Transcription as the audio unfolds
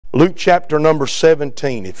Luke chapter number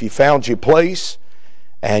 17. If you found your place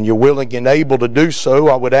and you're willing and able to do so,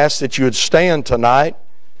 I would ask that you would stand tonight.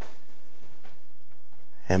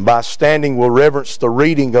 And by standing, we'll reverence the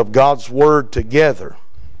reading of God's Word together.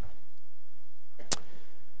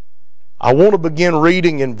 I want to begin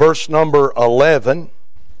reading in verse number 11.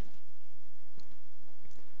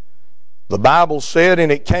 The Bible said,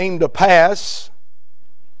 "And it came to pass,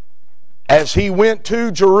 as he went to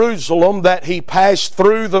Jerusalem, that he passed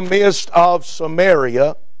through the midst of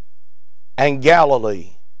Samaria and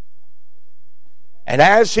Galilee. And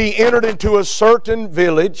as he entered into a certain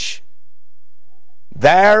village,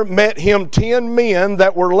 there met him 10 men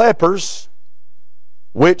that were lepers,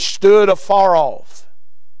 which stood afar off.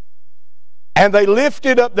 And they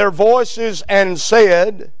lifted up their voices and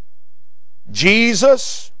said,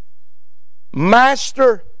 Jesus,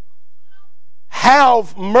 Master,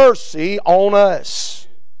 have mercy on us.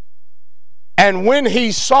 And when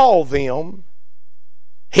he saw them,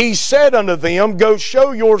 he said unto them, Go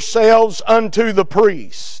show yourselves unto the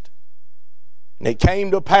priest. And it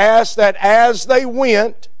came to pass that as they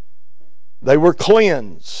went, they were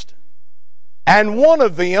cleansed. And one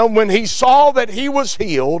of them, when he saw that he was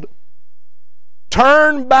healed,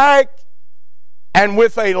 turned back and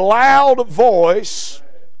with a loud voice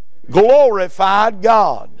glorified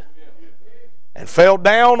God, and fell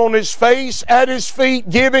down on his face at his feet,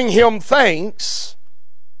 giving him thanks.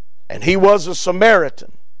 And he was a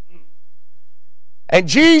Samaritan. And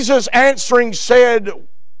Jesus answering said,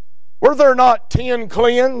 Were there not 10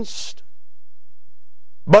 cleansed?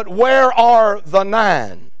 But where are the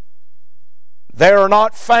 9? They are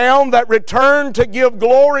not found that return to give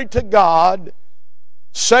glory to God,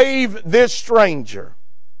 save this stranger.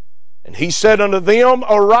 And he said unto them,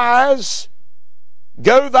 Arise,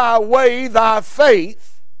 go thy way, thy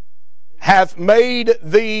faith hath made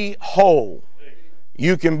thee whole."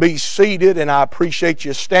 You can be seated, and I appreciate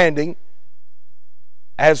you standing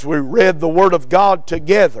as we read the Word of God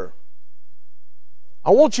together. I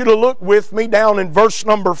want you to look with me down in verse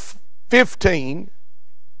number 15.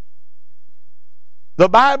 The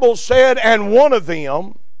Bible said, "And one of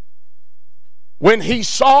them, when he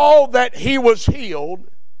saw that he was healed,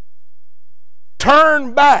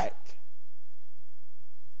 turned back,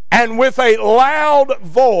 and with a loud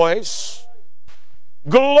voice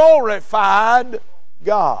glorified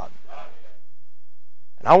God."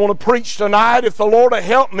 And I want to preach tonight, if the Lord will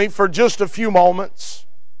help me for just a few moments,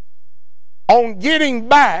 on getting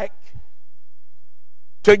back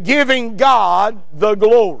to giving God the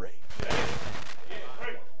glory.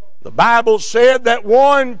 The Bible said that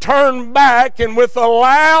one turned back and with a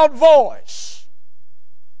loud voice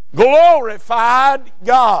glorified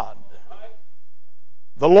God.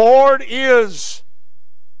 The Lord is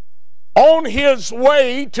on His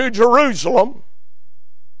way to Jerusalem,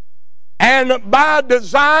 and by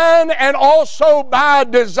design and also by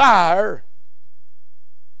desire,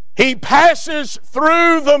 He passes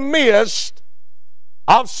through the midst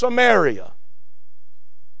of Samaria.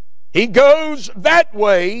 He goes that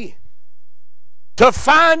way to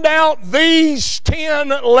find out these 10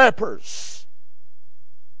 lepers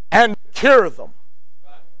and cure them.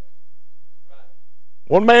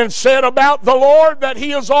 One man said about the Lord that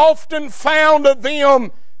He is often found of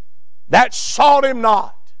them that sought Him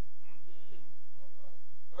not.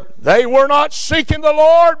 They were not seeking the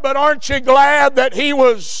Lord, but aren't you glad that He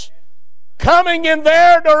was coming in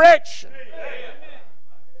their direction?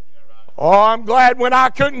 Oh, I'm glad when I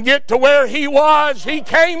couldn't get to where He was, He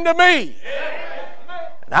came to me.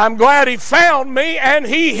 And I'm glad He found me and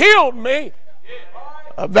He healed me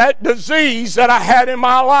of that disease that I had in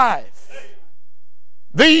my life.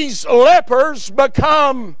 These lepers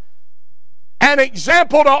become an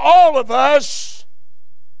example to all of us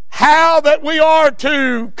how that we are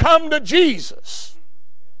to come to Jesus.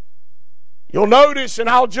 You'll notice, and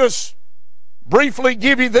I'll just briefly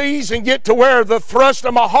give you these and get to where the thrust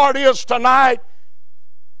of my heart is tonight.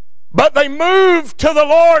 But they moved to the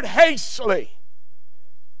Lord hastily.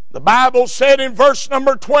 The Bible said in verse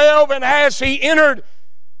number 12, "And as he entered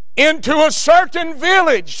into a certain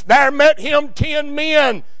village, there met him 10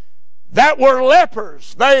 men that were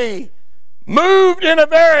lepers." They moved in a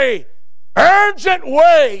very urgent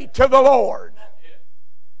way to the Lord.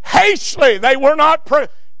 Hastily. They were not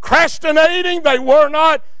procrastinating. They were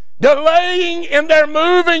not delaying in their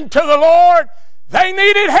moving to the Lord. They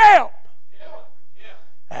needed help.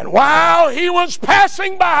 And while he was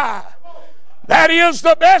passing by, that is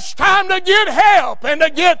the best time to get help and to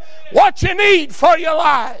get what you need for your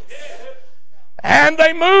life. And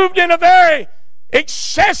they moved in a very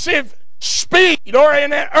excessive speed or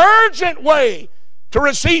in an urgent way to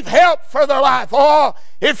receive help for their life. Oh,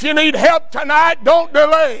 if you need help tonight, don't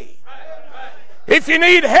delay. If you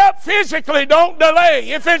need help physically, don't delay.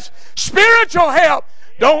 If it's spiritual help,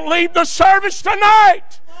 don't leave the service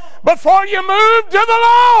tonight before you move to the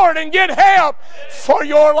Lord and get help for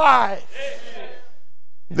your life.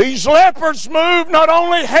 These lepers moved not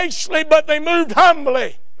only hastily, but they moved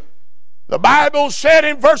humbly. The Bible said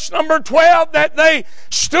in verse number 12 that they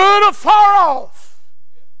stood afar off.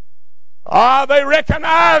 They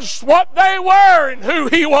recognized what they were and who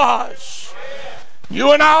He was.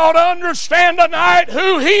 You and I ought to understand tonight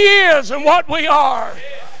who He is and what we are.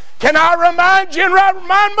 Can I remind you and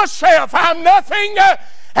remind myself, I'm nothing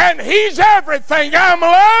and He's everything. I'm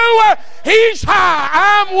low, He's high.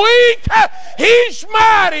 I'm weak, He's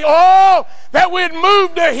mighty. Oh, that we'd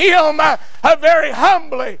move to Him very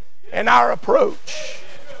humbly in our approach.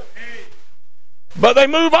 But they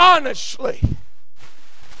move honestly.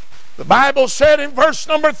 The Bible said in verse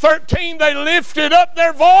number 13, they lifted up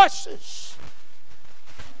their voices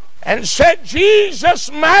and said, Jesus,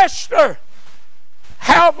 Master,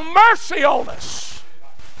 have mercy on us.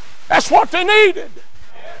 That's what they needed.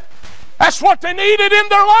 That's what they needed in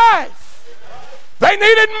their life. They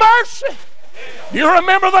needed mercy. You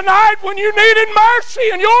remember the night when you needed mercy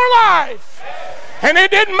in your life, and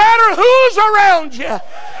it didn't matter who's around you.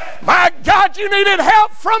 My God, you needed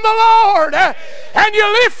help from the Lord, and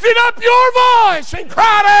you lifted up your voice and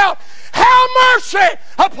cried out, have mercy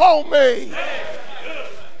upon me.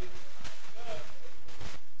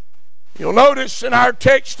 You'll notice in our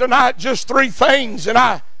text tonight just three things, and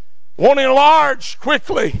I want to enlarge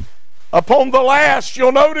quickly upon the last.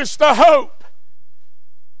 You'll notice the hope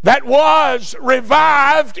that was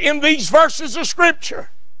revived in these verses of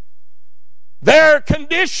Scripture. Their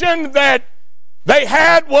condition that they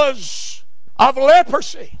had was of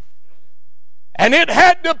leprosy, and it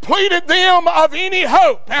had depleted them of any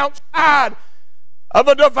hope outside of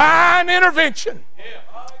a divine intervention.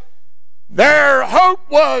 Their hope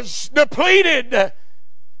was depleted,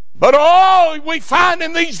 but all we find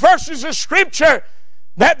in these verses of Scripture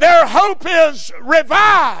that their hope is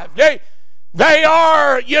revived. They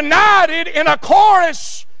are united in a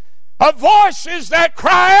chorus of voices that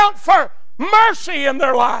cry out for mercy in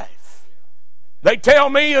their life. They tell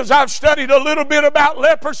me, as I've studied a little bit about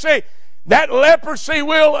leprosy, that leprosy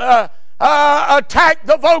will attack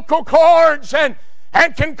the vocal cords and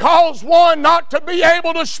can cause one not to be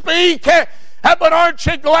able to speak. But aren't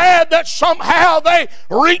you glad that somehow they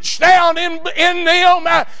reached down in them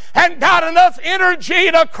and got enough energy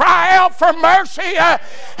to cry out for mercy,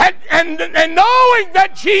 and knowing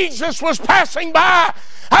that Jesus was passing by,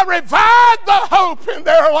 revived the hope in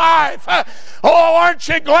their life. Oh, aren't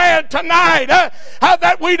you glad tonight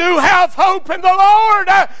that we do have hope in the Lord?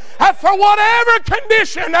 For whatever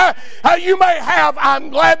condition you may have,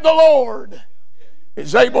 I'm glad the Lord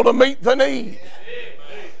is able to meet the need.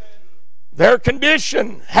 Their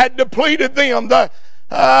condition had depleted them.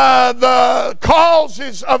 The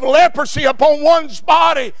causes of leprosy upon one's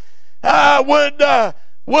body would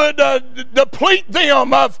deplete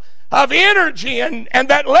them of energy, and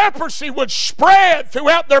that leprosy would spread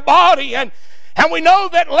throughout their body. And we know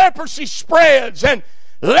that leprosy spreads, and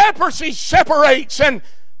leprosy separates, and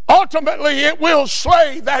ultimately it will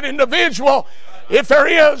slay that individual if there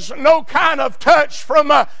is no kind of touch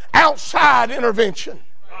from outside intervention.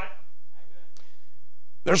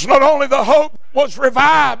 There's not only the hope was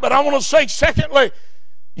revived, but I want to say secondly,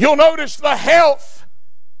 you'll notice the health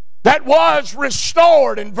that was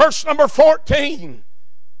restored in verse number 14.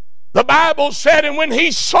 The Bible said, and when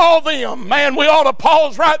He saw them, man, we ought to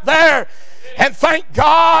pause right there and thank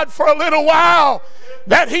God for a little while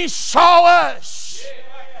that He saw us,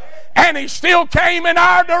 and He still came in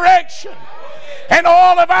our direction. And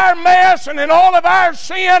all of our mess and in all of our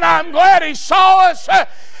sin, I'm glad He saw us,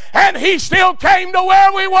 and He still came to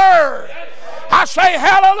where we were. I say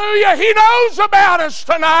hallelujah, He knows about us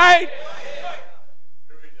tonight.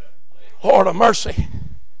 Lord of mercy.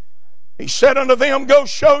 He said unto them, go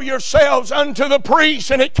show yourselves unto the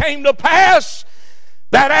priests. And it came to pass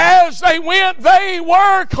that as they went, they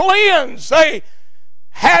were cleansed. They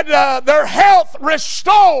had their health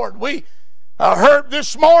restored. We heard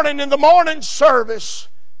this morning in the morning service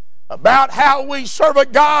about how we serve a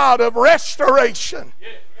God of restoration.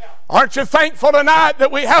 Aren't you thankful tonight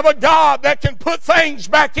that we have a God that can put things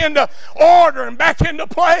back into order and back into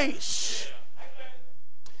place?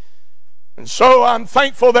 And so I'm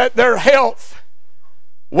thankful that their health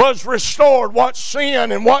was restored. What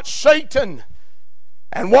sin and what Satan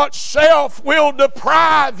and what self will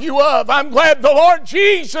deprive you of, I'm glad the Lord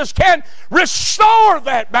Jesus can restore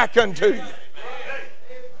that back unto you.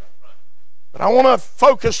 But I want to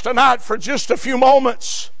focus tonight for just a few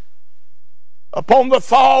moments upon the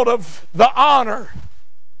thought of the honor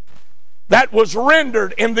that was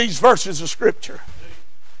rendered in these verses of Scripture.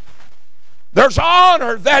 There's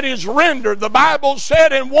honor that is rendered. The Bible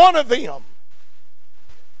said in one of them,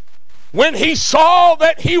 when he saw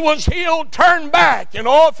that he was healed, turned back. You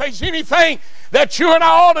know, if there's anything that you and I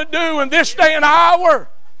ought to do in this day and hour,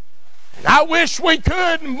 and I wish we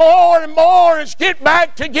could more and more, is get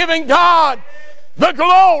back to giving God the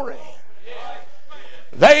glory.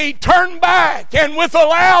 They turned back, and with a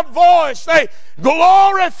loud voice they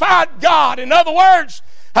glorified God. In other words,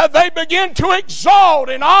 they began to exalt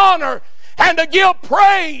and honor and to give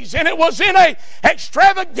praise, and it was in an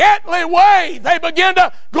extravagantly way. They began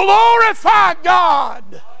to glorify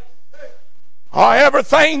God.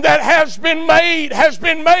 Everything that has been made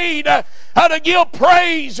to give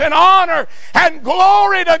praise and honor and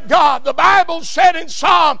glory to God. The Bible said in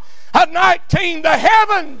Psalm 19, the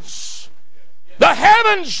heavens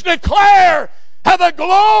declare the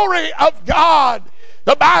glory of God.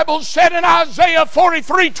 The Bible said in Isaiah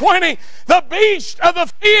 43:20, the beast of the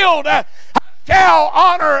field shall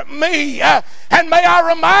honor me. And may I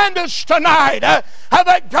remind us tonight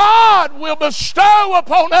that God will bestow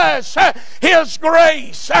upon us His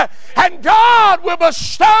grace. And God will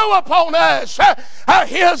bestow upon us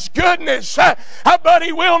His goodness. But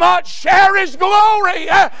He will not share His glory.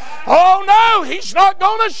 Oh no, He's not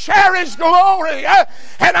going to share His glory.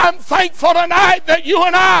 And I'm thankful tonight that you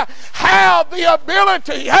and I have the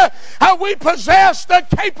ability, we possess the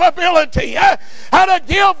capability to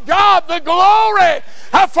give God the glory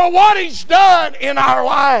for what He's done in our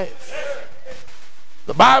life.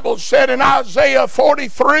 The Bible said in Isaiah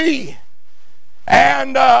 43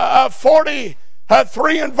 and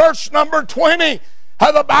 43 and verse number 20,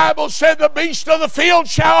 the Bible said, the beasts of the field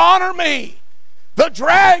shall honor me, the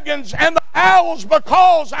dragons and the owls,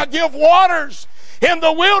 because I give waters in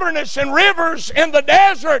the wilderness and rivers in the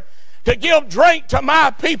desert to give drink to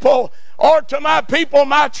my people, or to my people,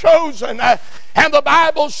 my chosen. And the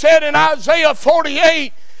Bible said in Isaiah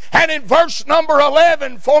 48 and in verse number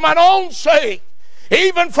 11, for mine own sake,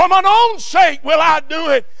 even for mine own sake will I do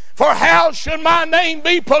it. For how should my name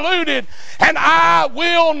be polluted? And I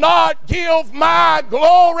will not give my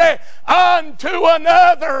glory unto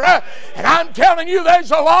another. And I'm telling you,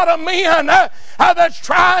 there's a lot of men that's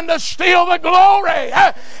trying to steal the glory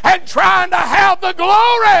and trying to have the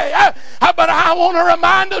glory. But I want to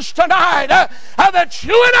remind us tonight that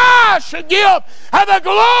you and I should give the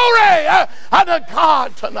glory unto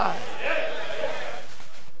God tonight.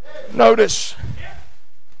 Notice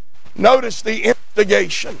the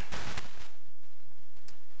instigation.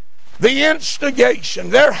 The instigation.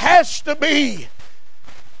 There has to be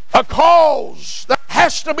a cause. There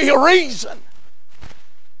has to be a reason.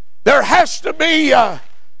 There has to be a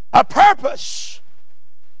purpose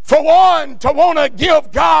for one to want to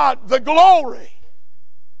give God the glory.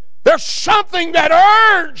 There's something that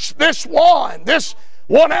urged this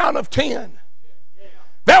one out of 10.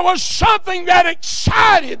 There was something that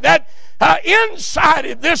excited, that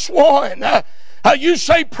incited this one. You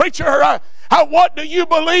say, preacher, what do you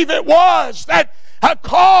believe it was that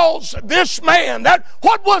caused this man?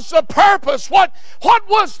 What was the purpose? What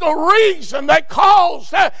was the reason that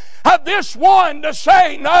caused this one to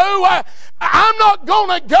say, no, I'm not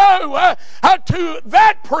going to go to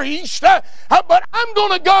that priest, but I'm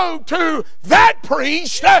going to go to that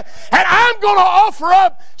priest, and I'm going to offer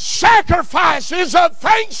up sacrifices of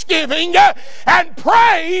thanksgiving and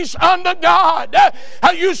praise unto God.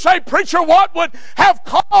 You say, preacher, what would have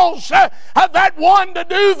caused that one to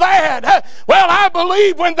do that? Well, I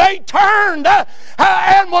believe when they turned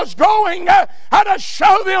and was going to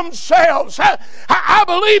show themselves, I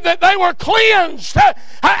believe that they were cleansed,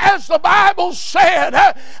 as the Bible said.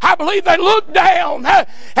 I believe they looked down,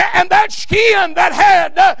 and that skin that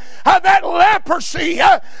had that leprosy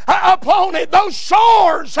upon it, those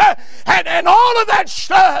sores, and all of that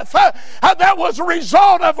stuff that was a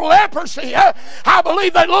result of leprosy, I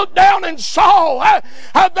believe they looked down and saw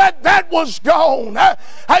that was gone.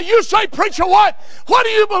 You say, preacher, what do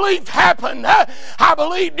you believe happened? I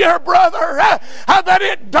believe, dear brother, that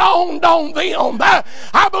it dawned on them.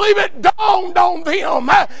 I believe it dawned on them.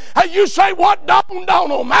 You say, what dawned on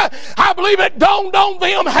them? I believe it dawned on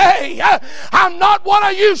them, hey, I'm not what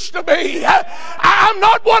I used to be. I'm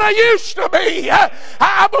not what I used to be.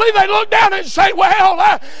 I believe they look down and say, well,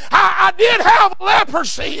 I did have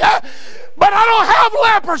leprosy, but I don't have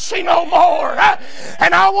leprosy no more.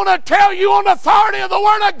 And I want to tell you on the authority of the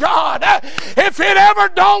Word of God, if it ever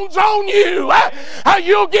dawns on you,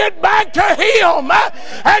 you'll get back to Him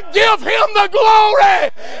and give Him the glory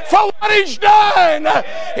for what He's done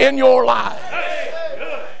in your life.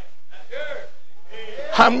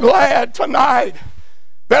 I'm glad tonight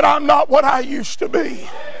that I'm not what I used to be.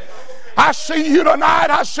 I see you tonight.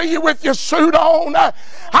 I see you with your suit on.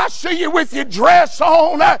 I see you with your dress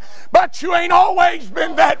on. But you ain't always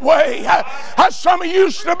been that way. Some of you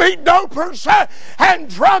used to be dopers and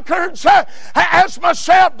drunkards, as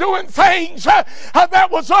myself, doing things that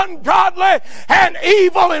was ungodly and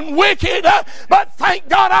evil and wicked. But thank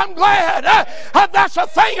God, I'm glad that's a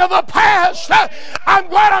thing of the past. I'm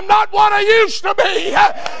glad I'm not what I used to be.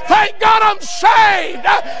 Thank God I'm saved.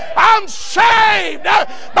 I'm saved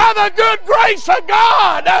by the good grace of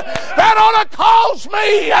God. That ought to cause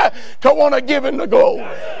me to want to give Him the glory.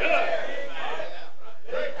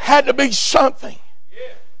 Had to be something.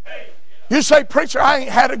 You say, preacher, I ain't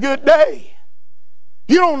had a good day.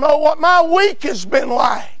 You don't know what my week has been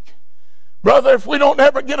like. Brother, if we don't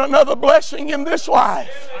ever get another blessing in this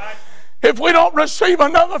life, if we don't receive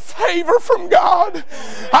another favor from God,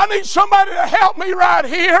 I need somebody to help me right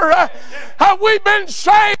here. We've been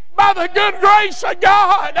saved by the good grace of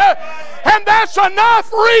God, and that's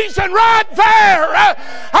enough reason right there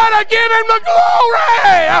to give Him the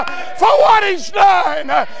glory for what He's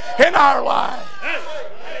done in our life.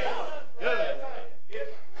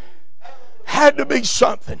 Had to be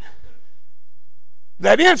something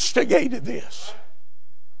that instigated this.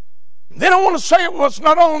 Then I want to say it was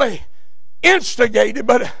not only instigated,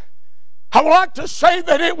 but I would like to say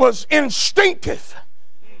that it was instinctive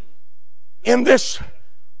in this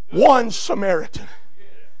one Samaritan.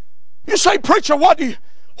 You say, preacher, what do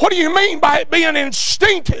you mean by it being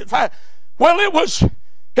instinctive? Well, it was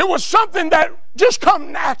something that just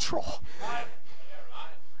come natural.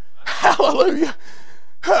 Hallelujah.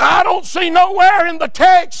 I don't see nowhere in the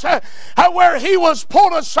text where he was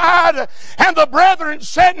pulled aside and the brethren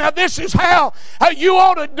said, now this is how you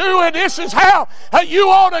ought to do it. This is how you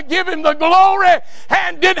ought to give Him the glory,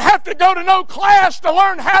 and didn't have to go to no class to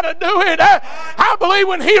learn how to do it. I believe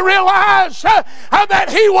when he realized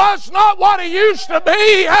that he was not what he used to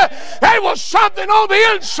be, there was something on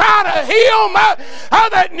the inside of him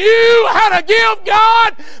that knew how to give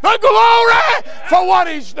God the glory for what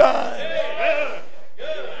He's done.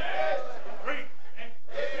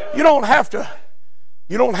 You don't have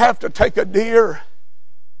to take a deer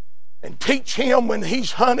and teach him when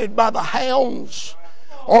he's hunted by the hounds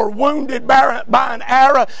or wounded by an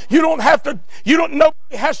arrow.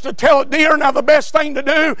 Nobody has to tell a deer, now the best thing to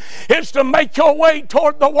do is to make your way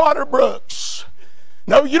toward the water brooks.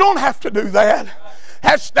 No, you don't have to do that.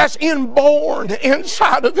 That's inborn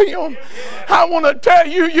inside of them. I want to tell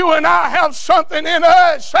you, you and I have something in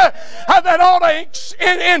us that ought to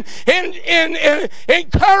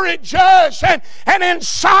encourage us and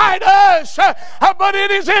incite us. But it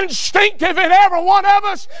is instinctive in every one of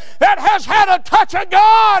us that has had a touch of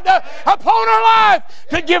God upon our life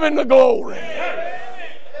to give Him the glory.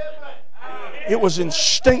 It was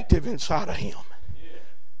instinctive inside of him.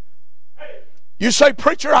 You say,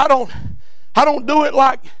 preacher, I don't do it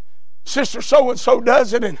like Sister so-and-so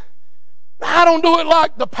does it, and I don't do it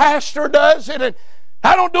like the pastor does it, and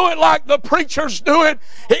I don't do it like the preachers do it.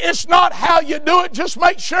 It's not how you do it. Just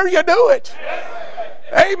make sure you do it.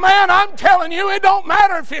 Amen. I'm telling you, it don't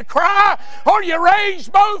matter if you cry or you raise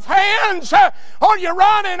both hands or you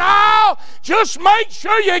run an aisle. Just make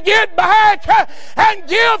sure you get back and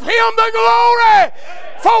give Him the glory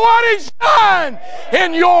for what He's done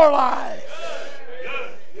in your life.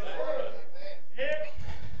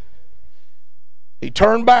 He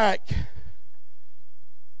turned back,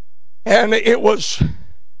 and it was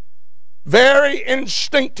very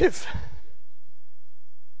instinctive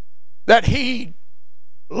that he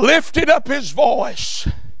lifted up his voice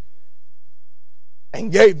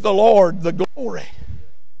and gave the Lord the glory.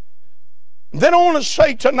 Then I want to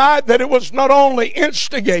say tonight that it was not only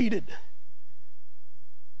instigated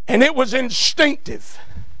and it was instinctive,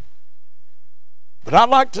 but I'd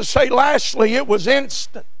like to say lastly, it was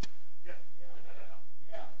instant.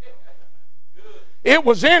 It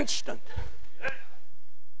was instant.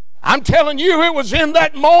 I'm telling you, it was in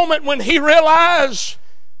that moment when he realized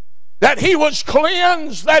that he was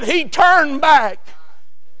cleansed, that he turned back.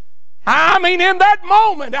 I mean, in that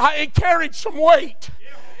moment, it carried some weight.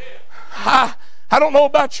 I don't know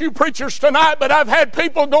about you preachers tonight, but I've had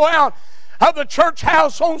people go out of the church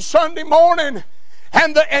house on Sunday morning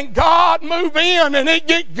and God move in, and it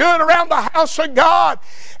get good around the house of God.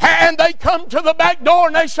 And they come to the back door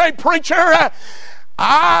and they say, "Preacher,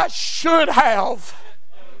 I should have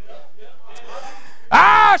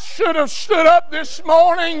stood up this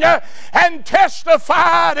morning and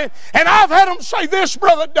testified." And I've had them say this,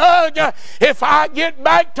 Brother Doug, "If I get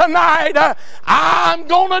back tonight, I'm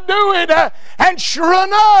going to do it." And sure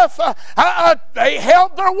enough, they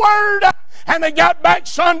held their word. And they got back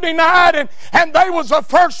Sunday night, and they was the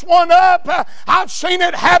first one up. I've seen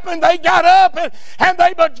it happen. They got up, and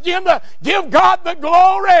they began to give God the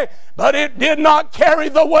glory, but it did not carry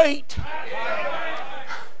the weight.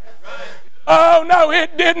 Oh no,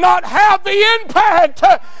 it did not have the impact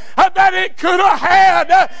that it could have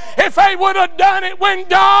had if they would have done it when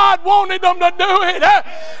God wanted them to do it.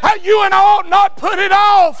 You and I ought not put it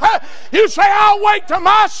off. You say, "I'll wait till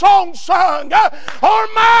my song's sung or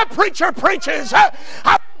my preacher preaches." I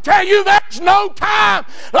tell you, there's no time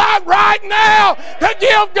like right now to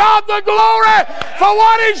give God the glory for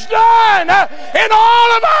what He's done in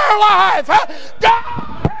all of our life.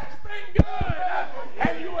 God has been good,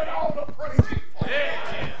 and you and all the praise Him for it.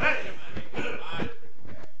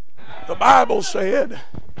 The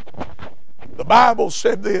Bible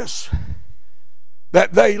said this,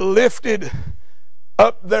 that they lifted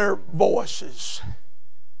up their voices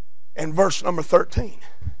in verse number 13.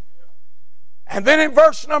 And then in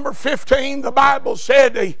verse number 15, the Bible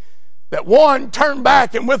said that one turned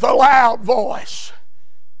back and with a loud voice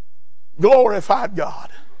glorified God.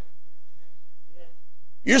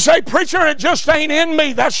 You say, "Preacher, it just ain't in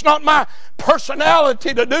me. That's not my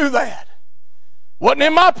personality to do that." Wasn't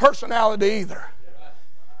in my personality either.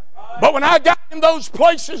 But when I got in those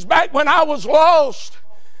places back when I was lost,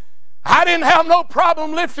 I didn't have no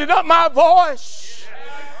problem lifting up my voice.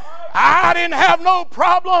 I didn't have no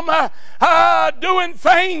problem doing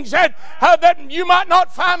things that you might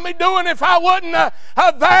not find me doing if I wasn't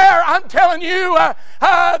there. I'm telling you,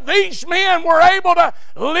 these men were able to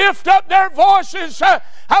lift up their voices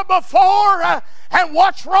before. And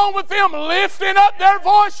what's wrong with them lifting up their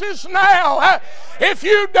voices now? If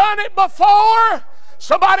you've done it before,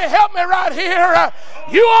 somebody help me right here.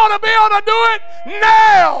 You ought to be able to do it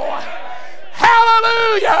now.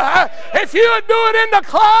 Hallelujah. If you would do it in the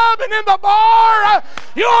club and in the bar,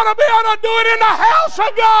 you ought to be able to do it in the house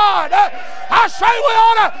of God. I say we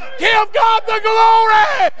ought to give God the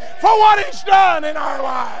glory for what He's done in our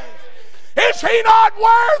life. Is He not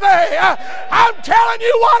worthy? I'm telling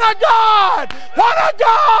you, what a God! What a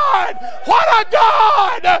God! What a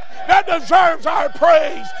God that deserves our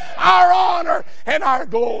praise, our honor, and our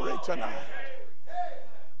glory tonight.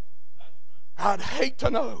 I'd hate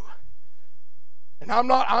to know. And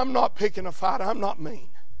I'm not picking a fight. I'm not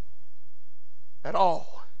mean at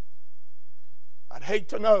all. I'd hate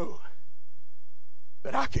to know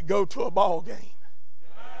that I could go to a ball game.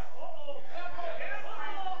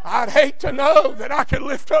 I'd hate to know that I could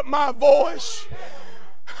lift up my voice,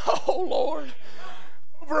 oh Lord,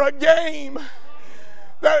 over a game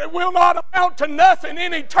that will not amount to nothing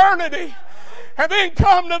in eternity, and then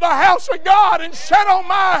come to the house of God and sit on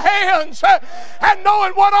my hands and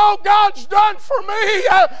knowing what all God's done for me.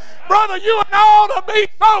 Brother, you and I ought to be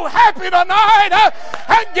so happy tonight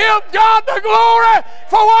and give God the glory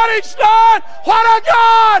for what He's done. What a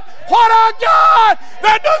God! What a God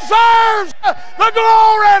that deserves the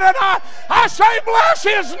glory tonight. I say bless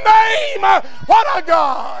His name. What a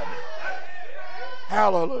God!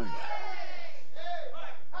 Hallelujah.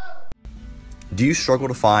 Do you struggle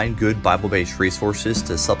to find good Bible-based resources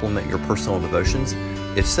to supplement your personal devotions?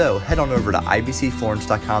 If so, head on over to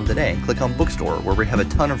ibcflorence.com today and click on Bookstore, where we have a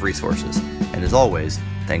ton of resources. And as always,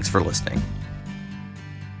 thanks for listening.